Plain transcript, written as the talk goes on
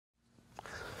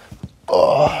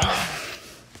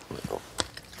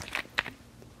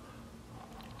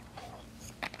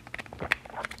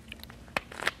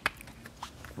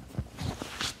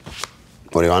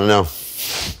What do you want to know?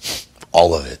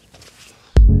 All of it.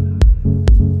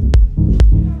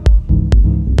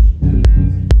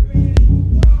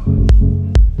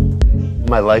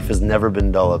 My life has never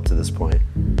been dull up to this point.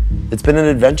 It's been an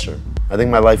adventure. I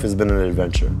think my life has been an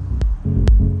adventure.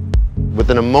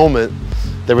 Within a moment,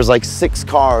 there was like 6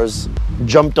 cars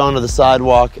jumped onto the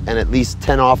sidewalk and at least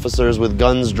 10 officers with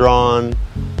guns drawn,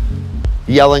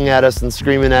 yelling at us and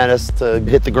screaming at us to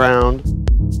hit the ground.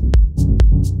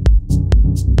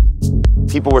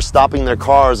 People were stopping their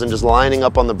cars and just lining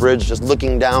up on the bridge, just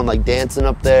looking down, like dancing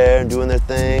up there and doing their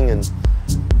thing, and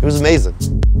it was amazing.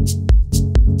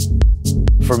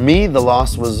 For me, the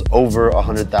loss was over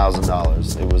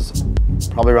 $100,000. It was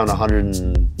probably around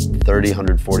 $130,000,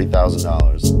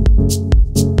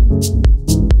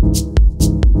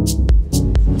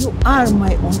 $140,000. You are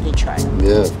my only child.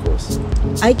 Yeah, of course.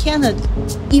 I cannot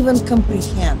even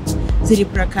comprehend the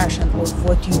repercussion of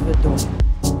what you were doing.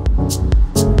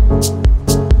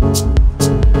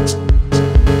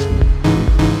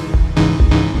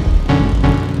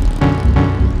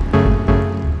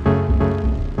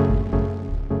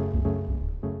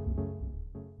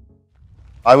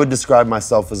 I would describe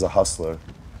myself as a hustler.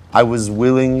 I was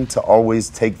willing to always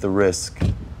take the risk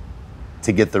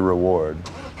to get the reward.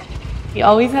 He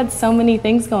always had so many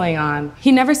things going on.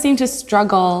 He never seemed to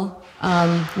struggle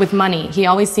with money. He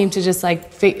always seemed to just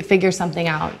like figure something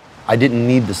out. I didn't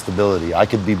need the stability. I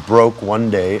could be broke one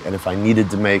day, and if I needed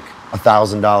to make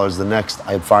 $1,000 the next,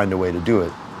 I'd find a way to do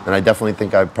it. And I definitely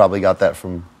think I probably got that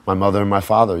from my mother and my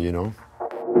father, you know?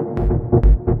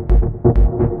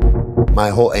 My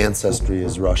whole ancestry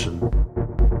is Russian.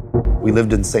 We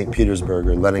lived in St. Petersburg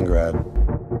or Leningrad.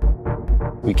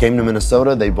 We came to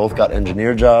Minnesota, they both got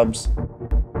engineer jobs.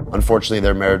 Unfortunately,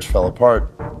 their marriage fell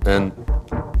apart, and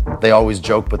they always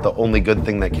joke, but the only good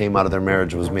thing that came out of their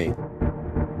marriage was me.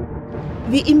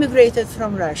 We immigrated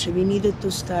from Russia. We needed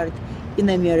to start in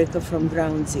America from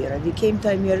ground zero. We came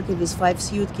to America with 5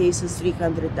 suitcases,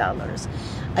 $300.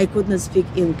 I could not speak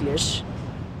English.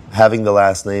 Having the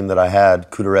last name that I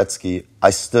had, Khutoretsky,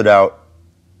 I stood out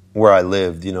where I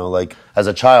lived, you know, like as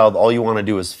a child, all you want to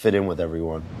do is fit in with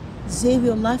everyone. They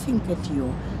were laughing at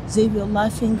you. They were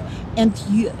laughing, and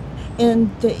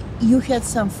you had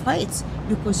some fights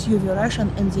because you were Russian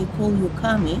and they call you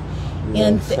Kami,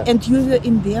 and you were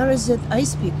embarrassed that I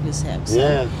speak with accent.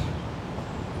 Yeah.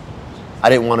 I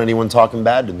didn't want anyone talking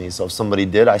bad to me, so if somebody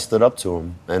did, I stood up to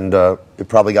them. And it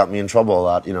probably got me in trouble a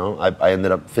lot, you know. I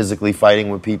ended up physically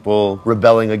fighting with people,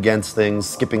 rebelling against things,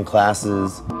 skipping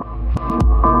classes.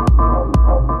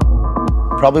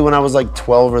 Probably when I was like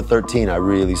 12 or 13, I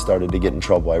really started to get in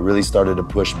trouble. I really started to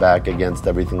push back against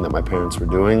everything that my parents were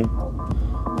doing,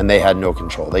 and they had no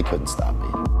control. They couldn't stop me.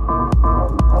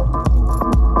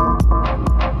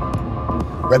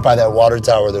 Right by that water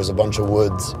tower, there's a bunch of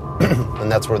woods.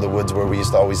 And that's where the woods were. We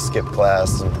used to always skip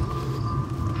class and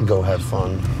go have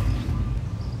fun.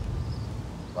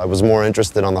 I was more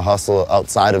interested on the hustle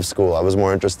outside of school. I was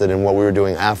more interested in what we were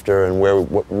doing after and where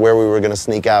we were going to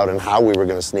sneak out and how we were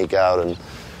going to sneak out. And,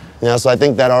 you know, so I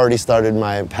think that already started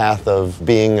my path of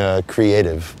being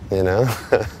creative, you know?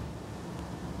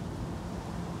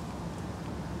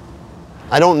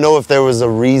 I don't know if there was a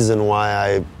reason why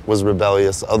I was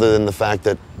rebellious other than the fact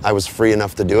that I was free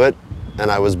enough to do it. And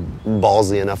I was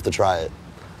ballsy enough to try it.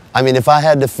 I mean, if I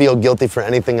had to feel guilty for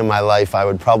anything in my life, I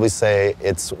would probably say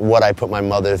it's what I put my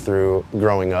mother through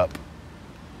growing up.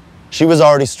 She was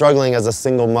already struggling as a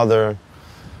single mother,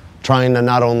 trying to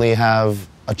not only have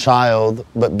a child,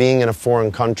 but being in a foreign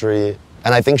country.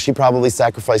 And I think she probably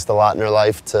sacrificed a lot in her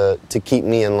life to keep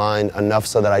me in line enough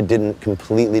so that I didn't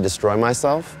completely destroy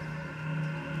myself.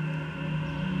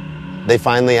 They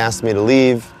finally asked me to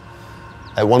leave.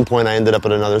 At one point, I ended up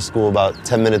at another school about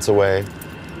 10 minutes away.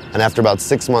 And after about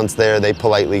 6 months there, they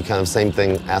politely, kind of same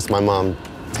thing, asked my mom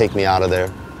to take me out of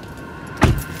there.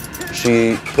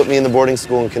 She put me in the boarding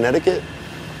school in Connecticut.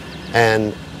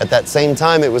 And at that same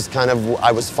time, it was kind of,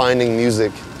 I was finding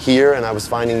music here and I was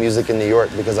finding music in New York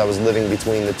because I was living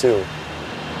between the two.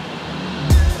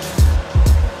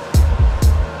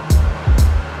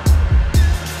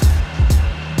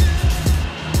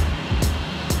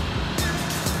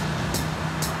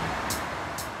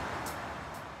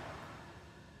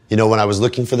 You know, when I was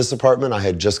looking for this apartment, I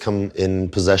had just come in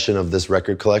possession of this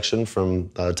record collection from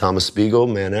Thomas Spiegel,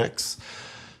 Man X.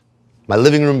 My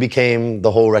living room became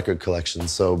the whole record collection.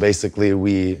 So basically,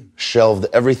 we shelved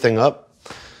everything up.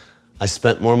 I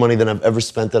spent more money than I've ever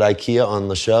spent at IKEA on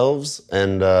the shelves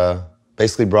and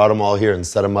basically brought them all here and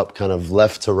set them up kind of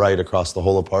left to right across the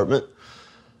whole apartment.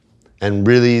 And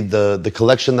really, the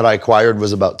collection that I acquired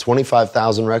was about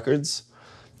 25,000 records.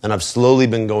 And I've slowly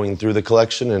been going through the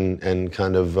collection and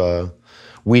kind of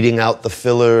weeding out the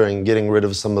filler and getting rid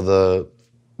of some of the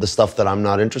stuff that I'm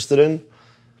not interested in.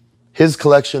 His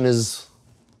collection is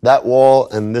that wall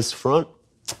and this front,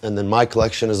 and then my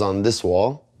collection is on this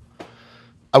wall.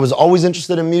 I was always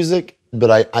interested in music,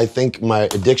 but I think my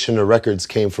addiction to records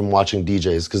came from watching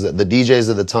DJs, because the DJs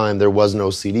at the time, there was no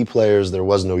CD players, there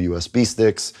was no USB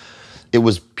sticks. It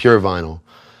was pure vinyl.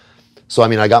 So, I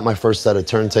mean, I got my first set of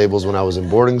turntables when I was in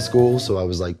boarding school, so I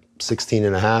was like 16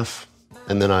 and a half.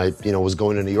 And then I, was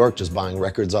going to New York, just buying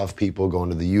records off people, going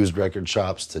to the used record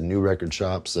shops, to new record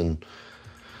shops, and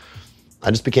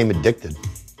I just became addicted.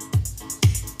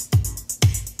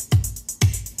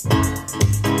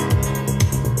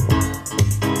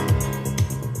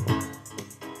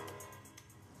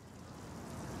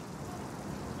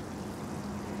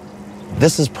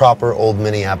 This is proper old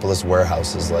Minneapolis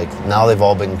warehouses. Like, now they've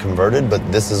all been converted, but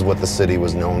this is what the city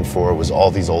was known for, was all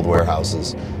these old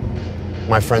warehouses.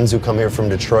 My friends who come here from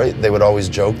Detroit, they would always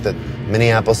joke that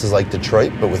Minneapolis is like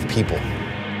Detroit, but with people.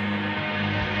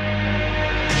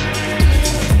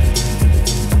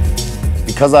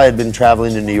 Because I had been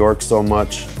traveling to New York so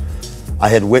much, I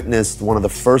had witnessed one of the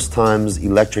first times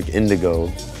Electric Indigo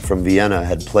from Vienna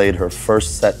had played her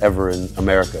first set ever in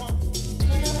America.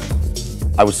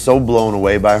 I was so blown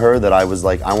away by her that I was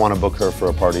like, I want to book her for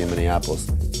a party in Minneapolis.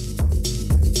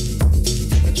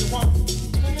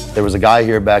 There was a guy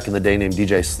here back in the day named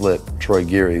DJ Slip, Troy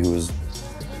Geary, who was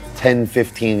 10,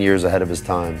 15 years ahead of his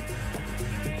time.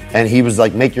 And he was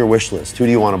like, make your wish list. Who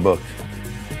do you want to book?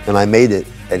 And I made it,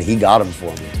 and he got him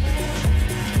for me.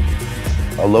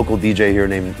 A local DJ here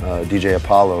named DJ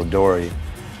Apollo, Dory,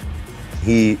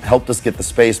 he helped us get the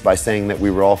space by saying that we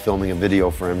were all filming a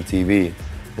video for MTV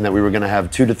and that we were going to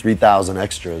have 2,000 to 3,000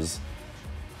 extras.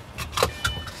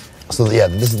 So yeah,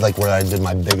 this is like where I did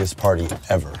my biggest party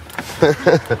ever.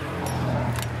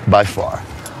 By far.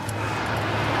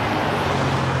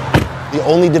 The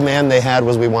only demand they had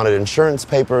was we wanted insurance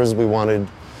papers, we wanted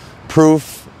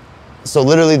proof. So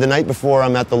literally the night before,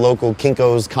 I'm at the local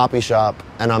Kinko's copy shop,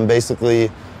 and I'm basically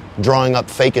drawing up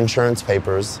fake insurance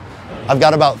papers. I've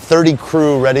got about 30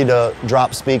 crew ready to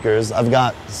drop speakers. I've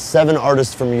got 7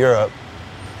 artists from Europe.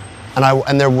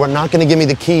 And they're not going to give me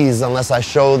the keys unless I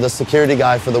show the security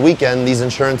guy for the weekend these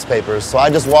insurance papers. So I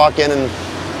just walk in and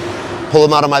pull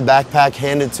them out of my backpack,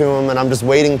 hand it to him, and I'm just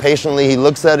waiting patiently. He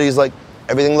looks at it, he's like,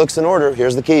 everything looks in order,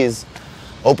 here's the keys.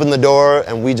 Open the door,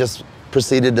 and we just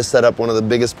proceeded to set up one of the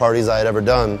biggest parties I had ever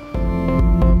done.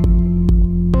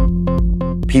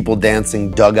 People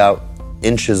dancing dug out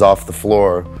inches off the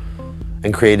floor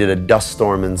and created a dust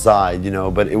storm inside,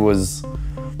 but it was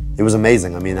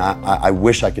amazing. I mean, I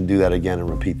wish I could do that again and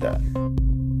repeat that.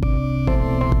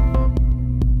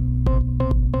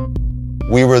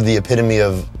 We were the epitome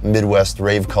of Midwest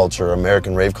rave culture,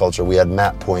 American rave culture. We had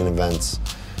map point events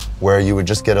where you would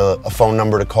just get a phone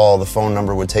number to call. The phone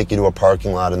number would take you to a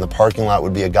parking lot, and the parking lot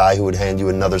would be a guy who would hand you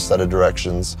another set of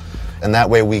directions. And that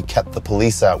way we kept the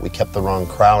police out, we kept the wrong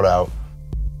crowd out.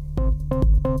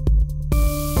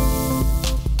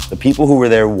 The people who were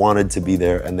there wanted to be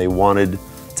there, and they wanted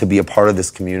to be a part of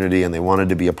this community, and they wanted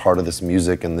to be a part of this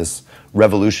music and this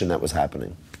revolution that was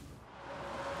happening.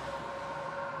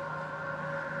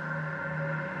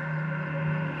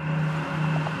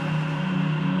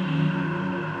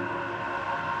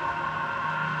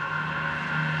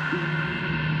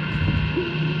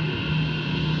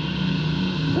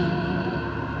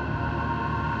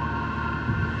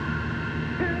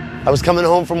 I was coming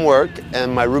home from work,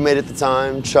 and my roommate at the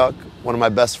time, Chuck, one of my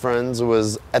best friends,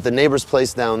 was at the neighbor's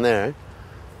place down there.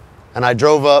 And I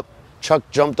drove up, Chuck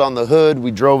jumped on the hood,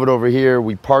 we drove it over here,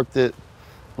 we parked it,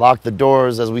 locked the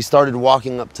doors. As we started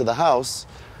walking up to the house,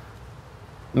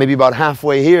 maybe about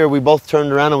halfway here, we both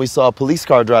turned around and we saw a police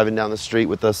car driving down the street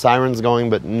with the sirens going,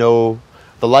 but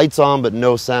the lights on, but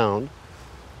no sound.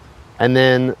 And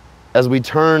then as we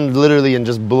turned literally and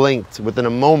just blinked, within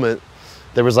a moment,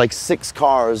 there was like 6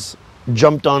 cars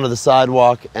jumped onto the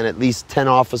sidewalk, and at least 10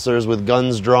 officers with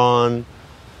guns drawn,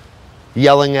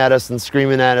 yelling at us and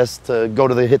screaming at us to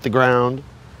hit the ground.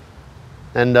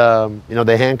 And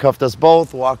they handcuffed us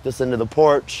both, walked us into the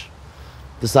porch,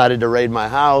 decided to raid my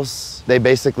house. They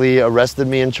basically arrested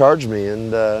me and charged me,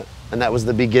 and that was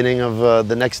the beginning of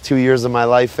the next 2 years of my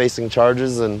life, facing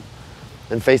charges and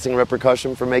facing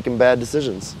repercussion for making bad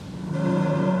decisions.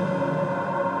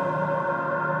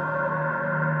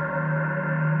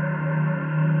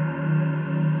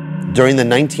 During the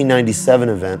 1997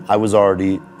 event, I was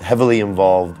already heavily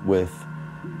involved with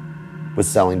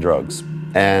selling drugs.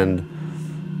 And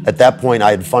at that point,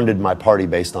 I had funded my party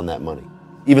based on that money.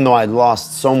 even though I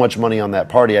lost so much money on that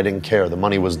party, I didn't care. The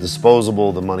money was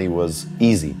disposable, the money was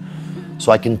easy.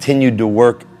 So I continued to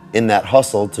work in that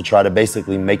hustle to try to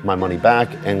basically make my money back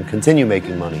and continue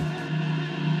making money.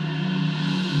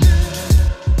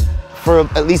 For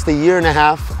at least a year and a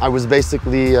half, I was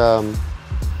basically, I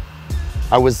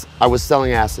was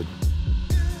selling acid.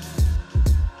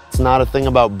 It's not a thing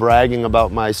about bragging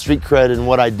about my street cred and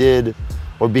what I did,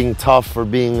 or being tough, or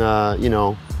being, you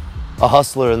know, a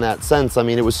hustler in that sense. I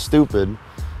mean, it was stupid.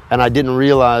 And I didn't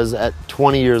realize at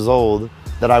 20 years old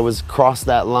that I was crossed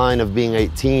that line of being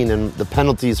 18, and the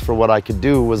penalties for what I could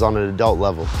do was on an adult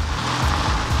level.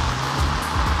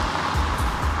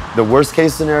 The worst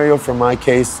case scenario for my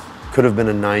case could have been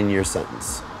a 9-year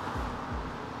sentence.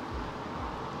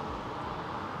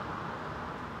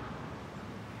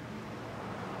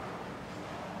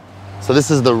 So this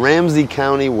is the Ramsey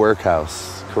County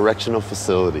Workhouse Correctional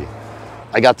Facility.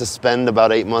 I got to spend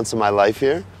about 8 months of my life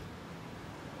here.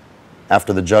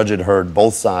 After the judge had heard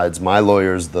both sides, my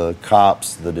lawyers, the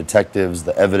cops, the detectives,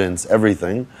 the evidence,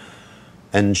 everything,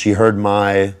 and she heard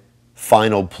my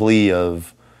final plea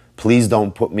of, please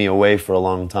don't put me away for a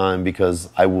long time because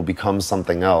I will become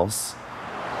something else.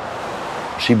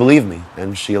 She believed me,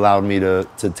 and she allowed me to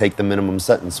take the minimum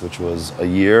sentence, which was a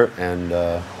year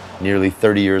and nearly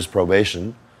 30 years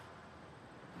probation.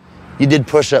 You did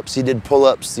push-ups, you did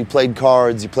pull-ups, you played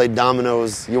cards, you played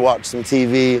dominoes, you watched some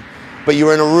TV, but you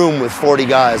were in a room with 40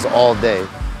 guys all day.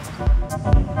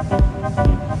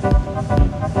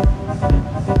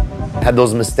 Had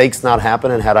those mistakes not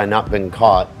happened and had I not been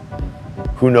caught,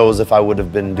 who knows if I would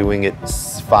have been doing it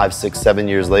 5, 6, 7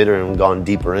 years later and gone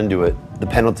deeper into it. The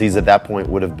penalties at that point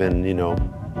would have been, you know,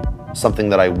 something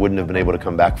that I wouldn't have been able to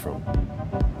come back from.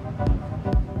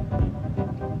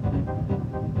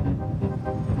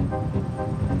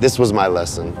 This was my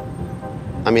lesson.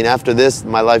 I mean, after this,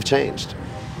 my life changed.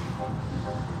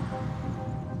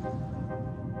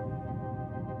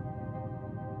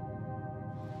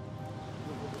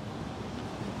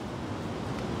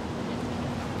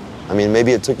 I mean,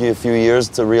 maybe it took you a few years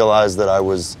to realize that I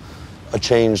was a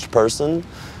changed person,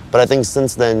 but I think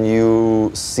since then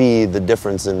you see the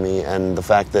difference in me and the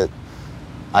fact that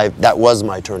that was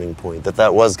my turning point,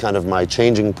 that was kind of my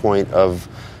changing point of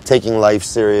taking life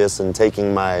serious and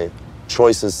taking my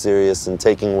choices serious and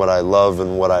taking what I love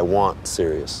and what I want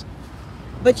serious.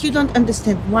 But you don't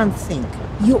understand one thing.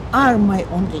 You are my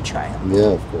only child.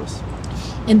 Yeah, of course.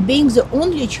 And being the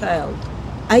only child,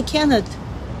 I cannot,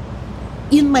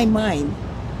 in my mind,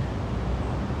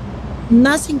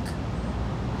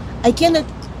 I cannot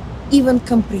even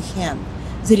comprehend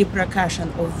the repercussion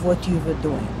of what you were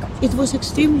doing. It was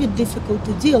extremely difficult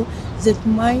to deal that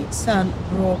my son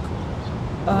broke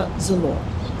the law,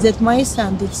 that my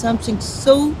son did something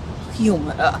so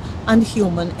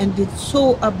unhuman and did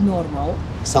so abnormal.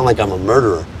 Sound like I'm a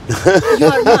murderer. You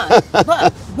are not,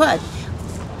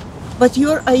 but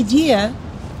your idea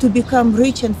to become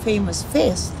rich and famous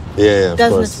fast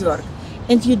does not work.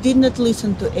 And you did not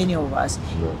listen to any of us.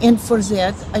 No. And for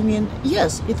that, I mean,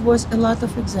 yes, it was a lot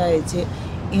of anxiety,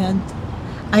 and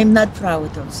I'm not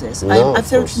proud of this. No, I'm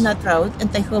absolutely not proud,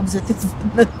 and I hope that it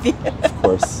will not be. Of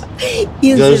course.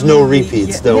 There's no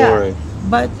repeats, don't worry.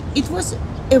 But it was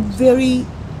a very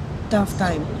tough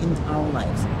time in our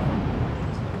lives.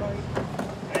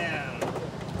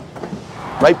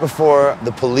 Right before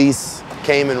the police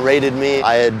came and raided me,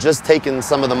 I had just taken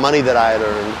some of the money that I had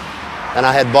earned, and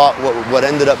I had bought what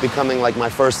ended up becoming like my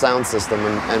first sound system,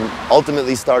 and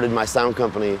ultimately started my sound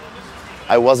company.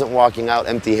 I wasn't walking out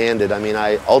empty-handed. I mean,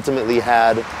 I ultimately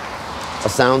had a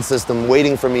sound system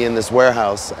waiting for me in this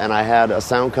warehouse, and I had a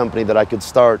sound company that I could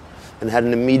start and had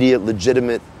an immediate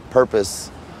legitimate purpose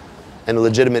and a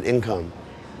legitimate income.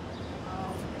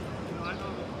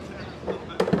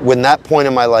 When that point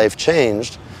in my life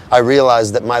changed, I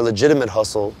realized that my legitimate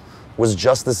hustle was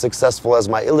just as successful as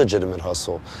my illegitimate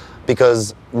hustle,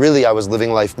 because really I was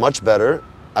living life much better.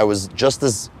 I was just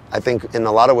as, I think, in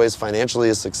a lot of ways financially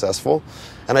as successful,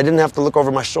 and I didn't have to look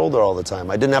over my shoulder all the time.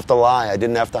 I didn't have to lie. I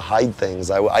didn't have to hide things.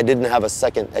 I didn't have a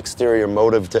second exterior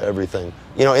motive to everything.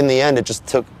 You know, in the end, it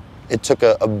took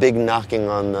a big knocking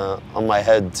on my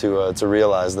head to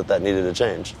realize that needed to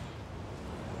change.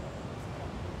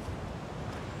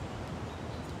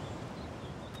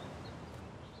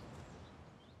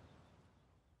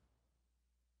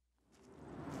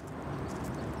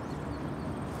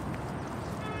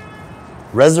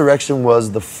 Resurrection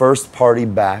was the first party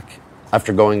back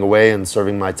after going away and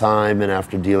serving my time and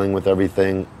after dealing with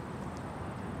everything.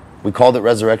 We called it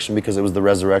Resurrection because it was the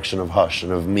resurrection of Hush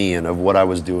and of me and of what I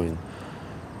was doing.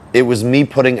 It was me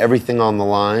putting everything on the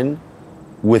line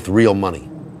with real money.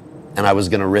 and I was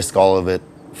going to risk all of it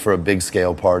for a big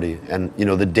scale party. And you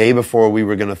know, the day before we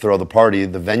were going to throw the party,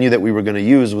 the venue that we were going to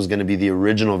use was going to be the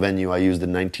original venue I used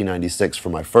in 1996 for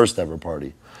my first ever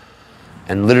party.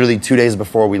 And literally 2 days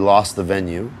before, we lost the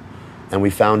venue, and we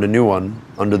found a new one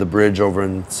under the bridge over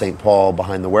in St. Paul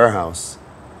behind the warehouse.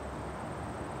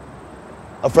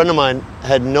 A friend of mine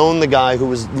had known the guy who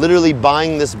was literally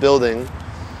buying this building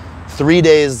 3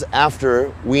 days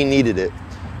after we needed it.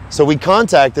 So we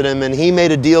contacted him, and he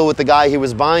made a deal with the guy he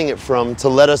was buying it from to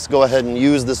let us go ahead and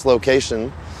use this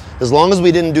location as long as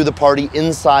we didn't do the party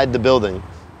inside the building.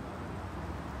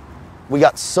 We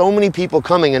got so many people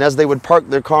coming, and as they would park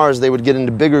their cars, they would get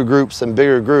into bigger groups and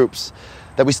bigger groups,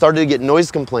 that we started to get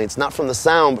noise complaints, not from the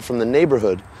sound, but from the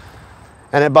neighborhood.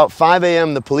 And at about 5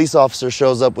 a.m., the police officer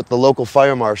shows up with the local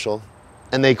fire marshal,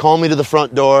 and they call me to the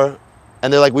front door,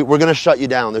 and they're like, we're gonna shut you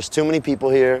down. There's too many people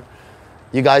here.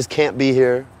 You guys can't be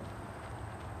here.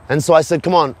 And so I said,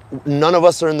 come on, none of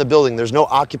us are in the building. There's no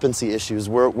occupancy issues.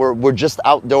 We're just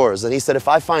outdoors. And he said, if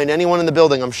I find anyone in the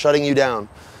building, I'm shutting you down.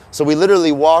 So we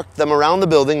literally walked them around the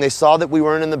building. They saw that we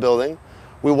weren't in the building.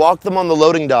 We walked them on the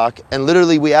loading dock, and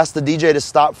literally we asked the DJ to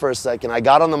stop for a second. I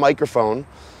got on the microphone.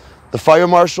 The fire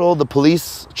marshal, the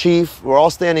police chief, were all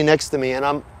standing next to me,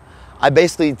 and I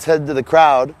basically said to the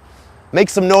crowd, make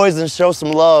some noise and show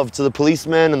some love to the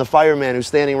policeman and the fireman who's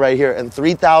standing right here. And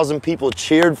 3,000 people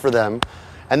cheered for them.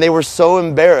 And they were so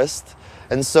embarrassed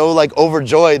and so like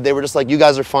overjoyed, they were just like, you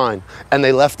guys are fine. And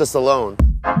they left us alone.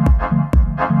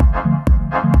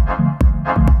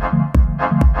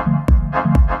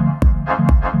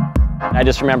 I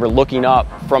just remember looking up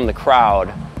from the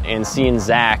crowd and seeing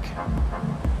Zak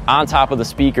on top of the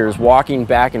speakers, walking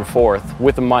back and forth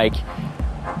with a mic,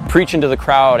 preaching to the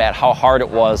crowd at how hard it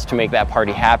was to make that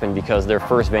party happen because their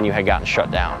first venue had gotten shut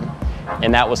down.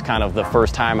 And that was kind of the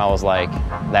first time I was like,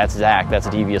 that's Zak, that's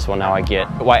DVS1, now I get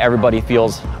why everybody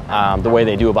feels the way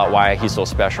they do about why he's so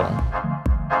special.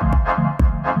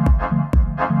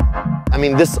 I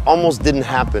mean, this almost didn't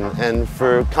happen, and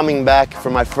for coming back for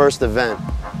my first event,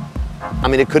 I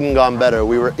mean, it couldn't have gone better.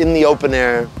 We were in the open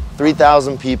air,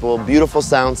 3,000 people, beautiful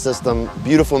sound system,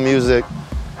 beautiful music,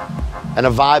 and a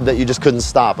vibe that you just couldn't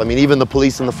stop. I mean, even the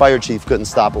police and the fire chief couldn't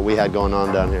stop what we had going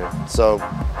on down here. So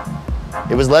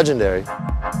it was legendary.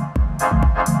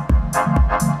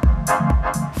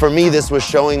 For me, this was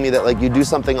showing me that like you do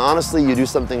something honestly, you do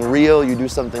something real, you do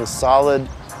something solid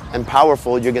and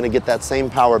powerful, you're gonna get that same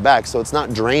power back. So it's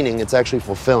not draining, it's actually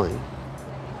fulfilling.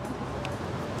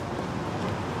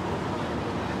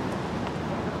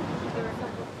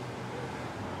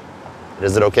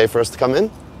 Is it okay for us to come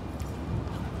in?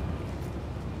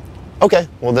 Okay,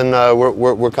 well then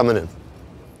we're coming in.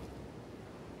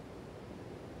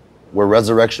 Where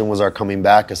Resurrection was our coming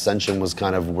back, Ascension was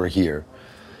kind of we're here.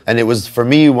 And it was, for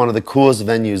me, one of the coolest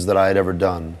venues that I had ever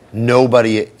done.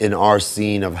 Nobody in our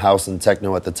scene of house and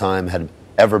techno at the time had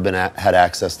ever had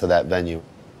access to that venue.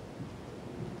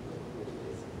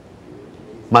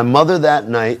 My mother that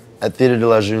night at Theatre de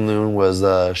la Jeune Lune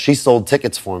was, she sold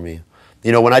tickets for me.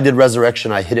 You know, when I did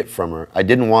Resurrection, I hid it from her. I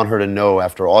didn't want her to know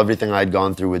after everything I'd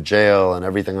gone through with jail and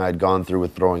everything I'd gone through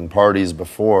with throwing parties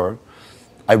before.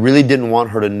 I really didn't want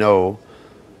her to know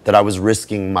that I was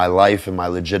risking my life and my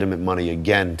legitimate money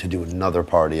again to do another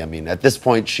party. I mean, at this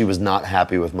point, she was not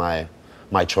happy with my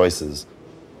choices.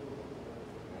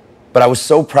 But I was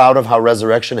so proud of how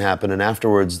Resurrection happened, and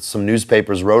afterwards, some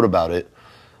newspapers wrote about it.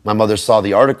 My mother saw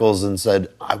the articles and said,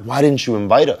 why didn't you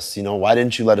invite us? You know, why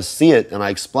didn't you let us see it? And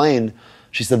I explained.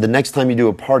 She said, the next time you do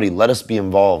a party, let us be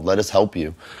involved, let us help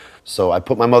you. So I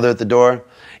put my mother at the door.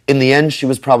 In the end, she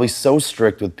was probably so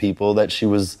strict with people that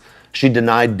she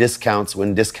denied discounts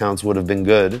when discounts would have been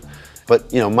good.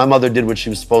 But, you know, my mother did what she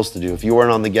was supposed to do. If you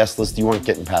weren't on the guest list, you weren't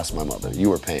getting past my mother. You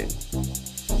were paying.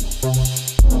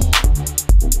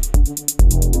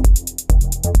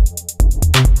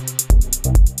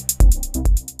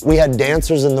 We had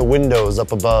dancers in the windows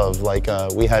up above. Like,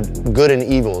 we had good and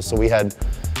evil. So we had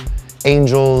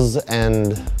angels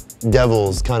and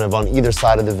devils kind of on either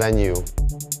side of the venue.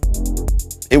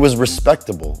 It was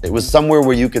respectable. It was somewhere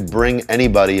where you could bring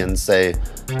anybody and say,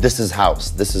 this is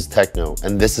house, this is techno,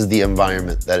 and this is the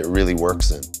environment that it really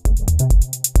works in.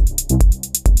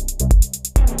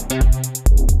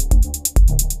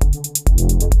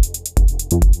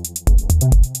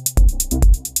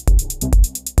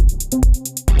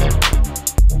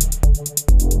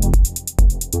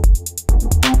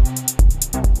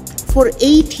 For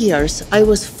 8 years, I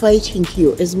was fighting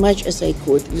you as much as I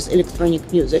could with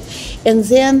electronic music. And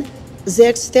then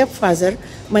Zak's stepfather,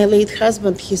 my late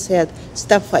husband, he said,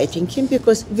 stop fighting him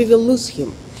because we will lose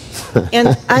him.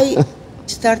 And I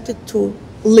started to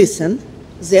listen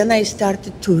Then I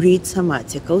started to read some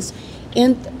articles,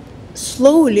 and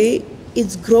slowly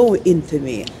it's grown into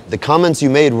me. The comments you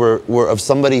made were of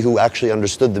somebody who actually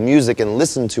understood the music and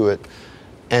listened to it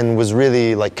and was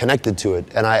really like connected to it.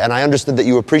 And I understood that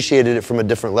you appreciated it from a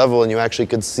different level and you actually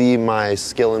could see my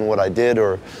skill in what I did,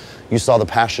 or you saw the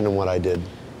passion in what I did.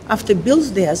 After Bill's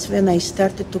death, when I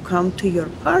started to come to your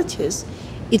parties,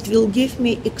 it will give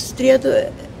me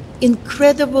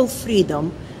incredible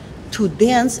freedom to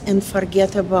dance and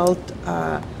forget about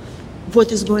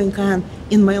what is going on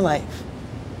in my life.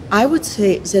 I would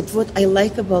say that what I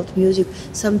like about music,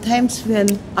 sometimes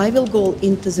when I will go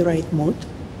into the right mood,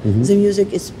 the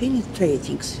music is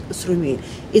penetrating through me.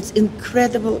 It's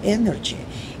incredible energy,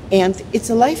 and it's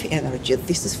a life energy.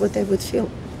 This is what I would feel.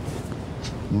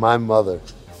 My mother.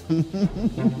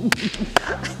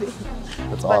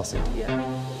 That's awesome. Yeah.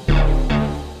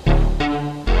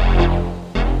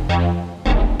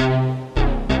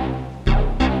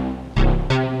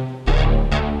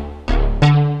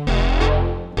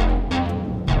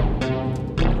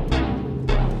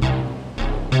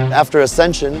 After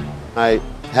Ascension, I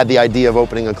had the idea of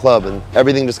opening a club, and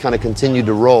everything just kind of continued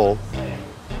to roll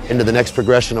into the next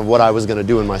progression of what I was going to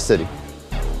do in my city.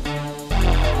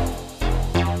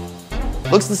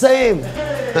 Looks the same.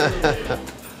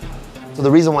 So the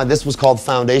reason why this was called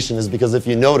Foundation is because if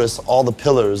you notice, all the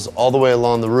pillars all the way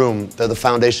along the room, they're the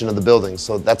foundation of the building.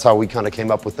 So that's how we kind of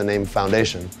came up with the name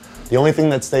Foundation. The only thing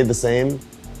that stayed the same,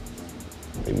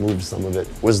 they moved some of it,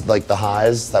 was like the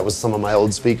highs. That was some of my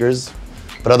old speakers.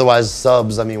 But otherwise,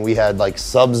 subs, I mean, we had like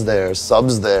subs there,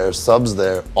 subs there, subs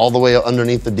there, all the way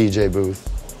underneath the DJ booth.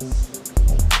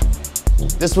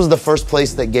 This was the first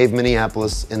place that gave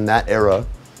Minneapolis in that era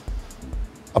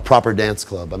a proper dance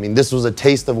club. I mean, this was a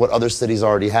taste of what other cities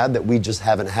already had that we just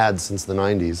haven't had since the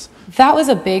 90s. That was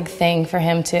a big thing for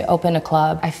him to open a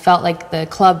club. I felt like the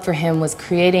club for him was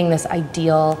creating this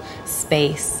ideal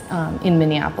space in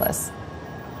Minneapolis.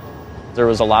 There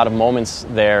was a lot of moments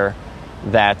there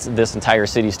that this entire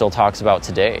city still talks about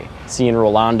today. Seeing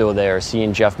Rolando there,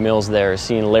 seeing Jeff Mills there,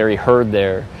 seeing Larry Hurd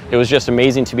there. It was just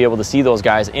amazing to be able to see those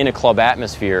guys in a club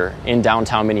atmosphere in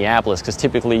downtown Minneapolis, because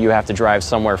typically you have to drive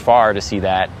somewhere far to see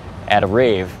that at a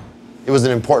rave. It was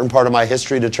an important part of my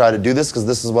history to try to do this, because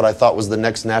this is what I thought was the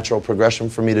next natural progression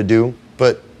for me to do.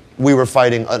 But we were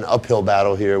fighting an uphill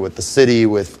battle here with the city,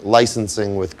 with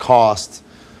licensing, with cost,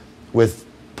 with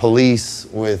police,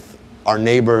 with our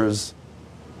neighbors.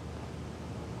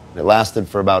 It lasted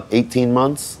for about 18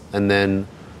 months, and then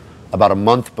about a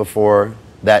month before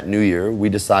that New Year, we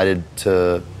decided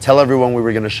to tell everyone we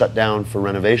were going to shut down for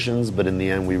renovations, but in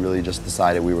the end, we really just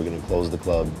decided we were going to close the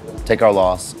club, take our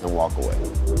loss, and walk away.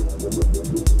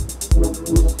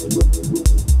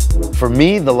 For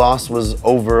me, the loss was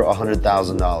over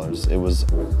 $100,000. It was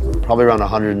probably around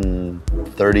 $130,000,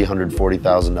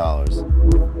 $140,000.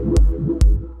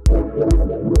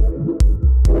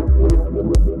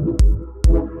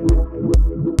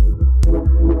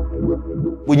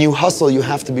 When you hustle, you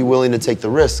have to be willing to take the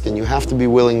risk, and you have to be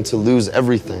willing to lose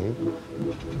everything.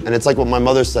 And it's like what my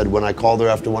mother said when I called her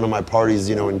after one of my parties,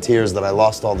 you know, in tears that I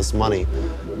lost all this money.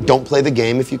 Don't play the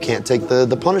game if you can't take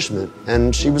the punishment.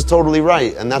 And she was totally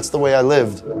right, and that's the way I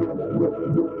lived.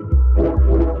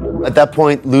 At that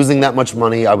point, losing that much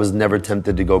money, I was never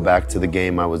tempted to go back to the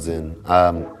game I was in.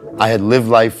 I had lived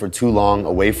life for too long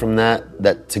away from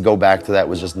that to go back to that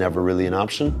was just never really an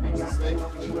option.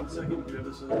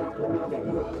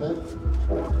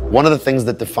 One of the things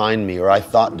that defined me, or I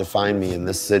thought defined me in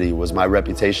this city, was my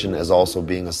reputation as also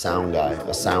being a sound guy,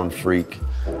 a sound freak.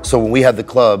 So when we had the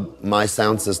club, my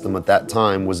sound system at that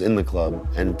time was in the club.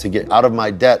 And to get out of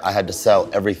my debt, I had to sell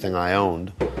everything I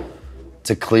owned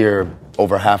to clear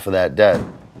over half of that debt.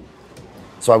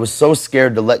 So I was so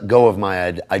scared to let go of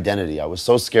my identity. I was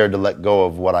so scared to let go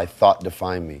of what I thought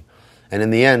defined me. And in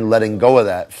the end, letting go of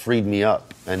that freed me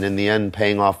up. And in the end,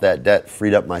 paying off that debt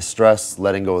freed up my stress.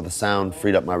 Letting go of the sound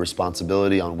freed up my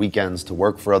responsibility on weekends to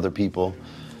work for other people.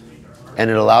 And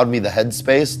it allowed me the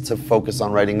headspace to focus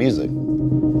on writing music.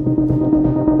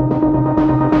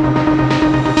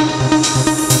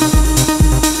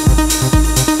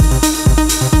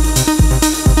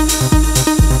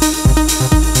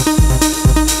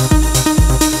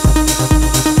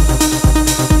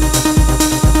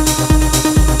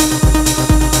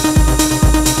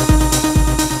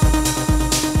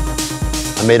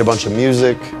 I made a bunch of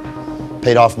music,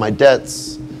 paid off my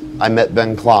debts. I met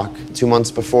Ben Klock 2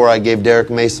 months before I gave Derek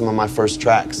May some of my first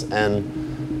tracks.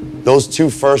 And those two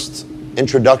first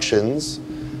introductions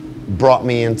brought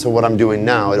me into what I'm doing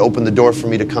now. It opened the door for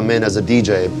me to come in as a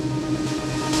DJ.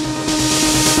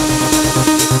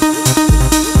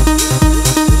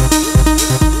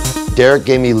 Derek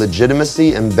gave me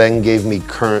legitimacy and Ben gave me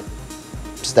current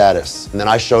status. And then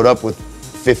I showed up with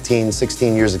 15,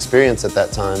 16 years experience at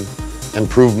that time and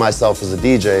proved myself as a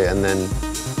DJ, and then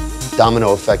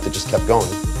domino effect, it just kept going.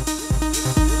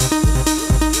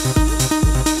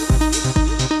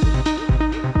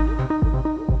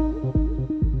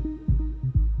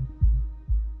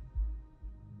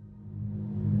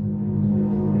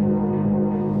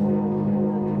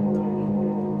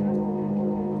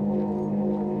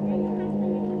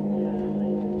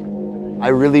 I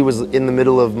really was in the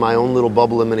middle of my own little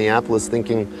bubble in Minneapolis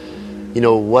thinking, you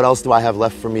know, what else do I have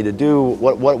left for me to do?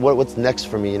 What's next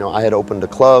for me? You know, I had opened a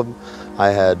club, I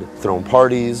had thrown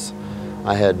parties,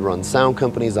 I had run sound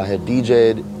companies, I had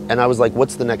DJ'd, and I was like,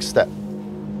 what's the next step?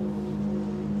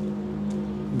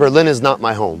 Berlin is not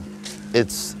my home.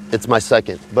 It's my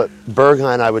second, but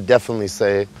Berghain, I would definitely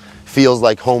say, feels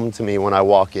like home to me when I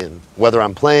walk in. Whether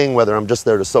I'm playing, whether I'm just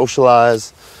there to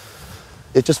socialize,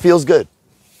 it just feels good.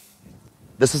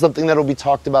 This is something that will be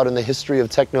talked about in the history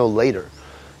of techno later.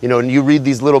 You know, and you read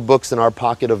these little books in our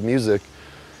pocket of music,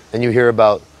 and you hear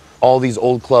about all these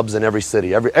old clubs in every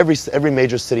city. Every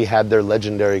major city had their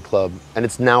legendary club, and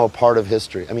it's now a part of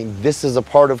history. I mean, this is a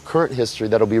part of current history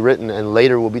that'll be written and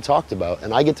later will be talked about,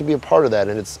 and I get to be a part of that,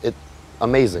 and it's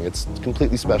amazing. It's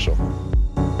completely special.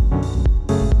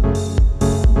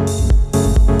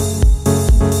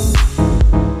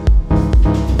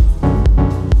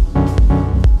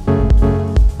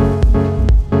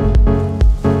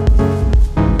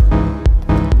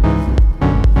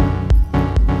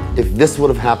 If this would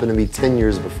have happened to me 10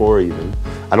 years before even,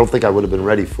 I don't think I would have been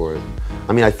ready for it.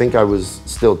 I mean, I think I was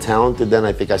still talented then,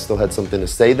 I think I still had something to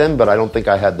say then, but I don't think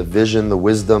I had the vision, the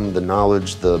wisdom, the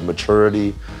knowledge, the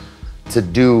maturity to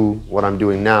do what I'm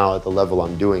doing now at the level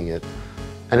I'm doing it.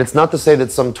 And it's not to say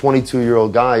that some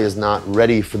 22-year-old guy is not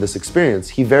ready for this experience.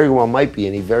 He very well might be,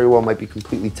 and he very well might be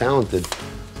completely talented.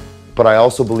 But I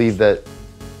also believe that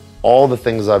all the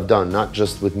things I've done, not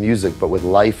just with music, but with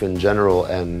life in general,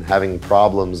 and having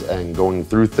problems and going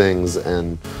through things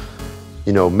and,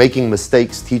 you know, making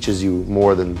mistakes teaches you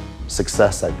more than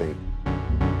success, I think.